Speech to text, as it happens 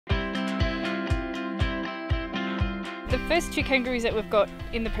The first two kangaroos that we've got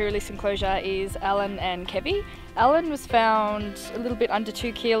in the pre-release enclosure is Alan and Kevy. Alan was found a little bit under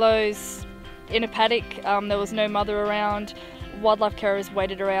 2 kilos in a paddock. There was no mother around. Wildlife carers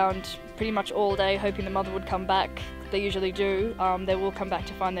waited around pretty much all day hoping the mother would come back. They usually do. They will come back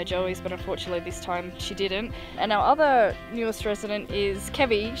to find their joeys, but unfortunately this time she didn't. And our other newest resident is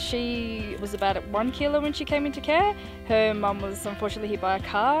Kevy. She was about at 1 kilo when she came into care. Her mum was unfortunately hit by a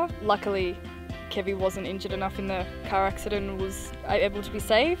car. Luckily, Kevy wasn't injured enough in the car accident and was able to be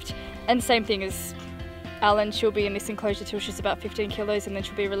saved. And same thing as Alan, she'll be in this enclosure till she's about 15 kilos and then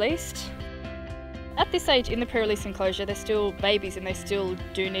she'll be released. At this age in the pre-release enclosure, they're still babies and they still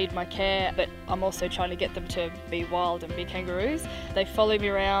do need my care, but I'm also trying to get them to be wild and be kangaroos. They follow me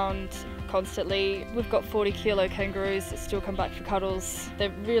around constantly. We've got 40-kilo kangaroos that still come back for cuddles.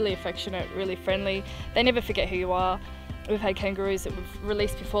 They're really affectionate, really friendly. They never forget who you are. We've had kangaroos that we've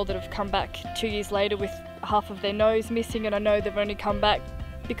released before that have come back 2 years later with half of their nose missing, and I know they've only come back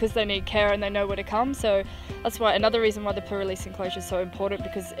because they need care and they know where to come. So that's why another reason why the pre-release enclosure is so important,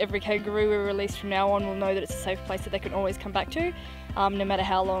 because every kangaroo we release from now on will know that it's a safe place that they can always come back to, no matter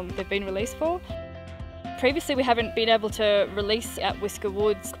how long they've been released for. Previously we haven't been able to release at Whisker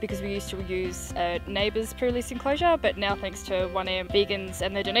Woods because we used to use a neighbour's pre-release enclosure, but now thanks to 1AM vegans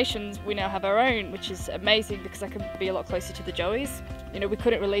and their donations we now have our own, which is amazing because I can be a lot closer to the joeys. You know, we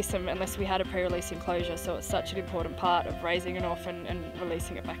couldn't release them unless we had a pre-release enclosure, so it's such an important part of raising an orphan and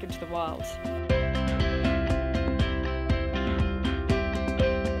releasing it back into the wild.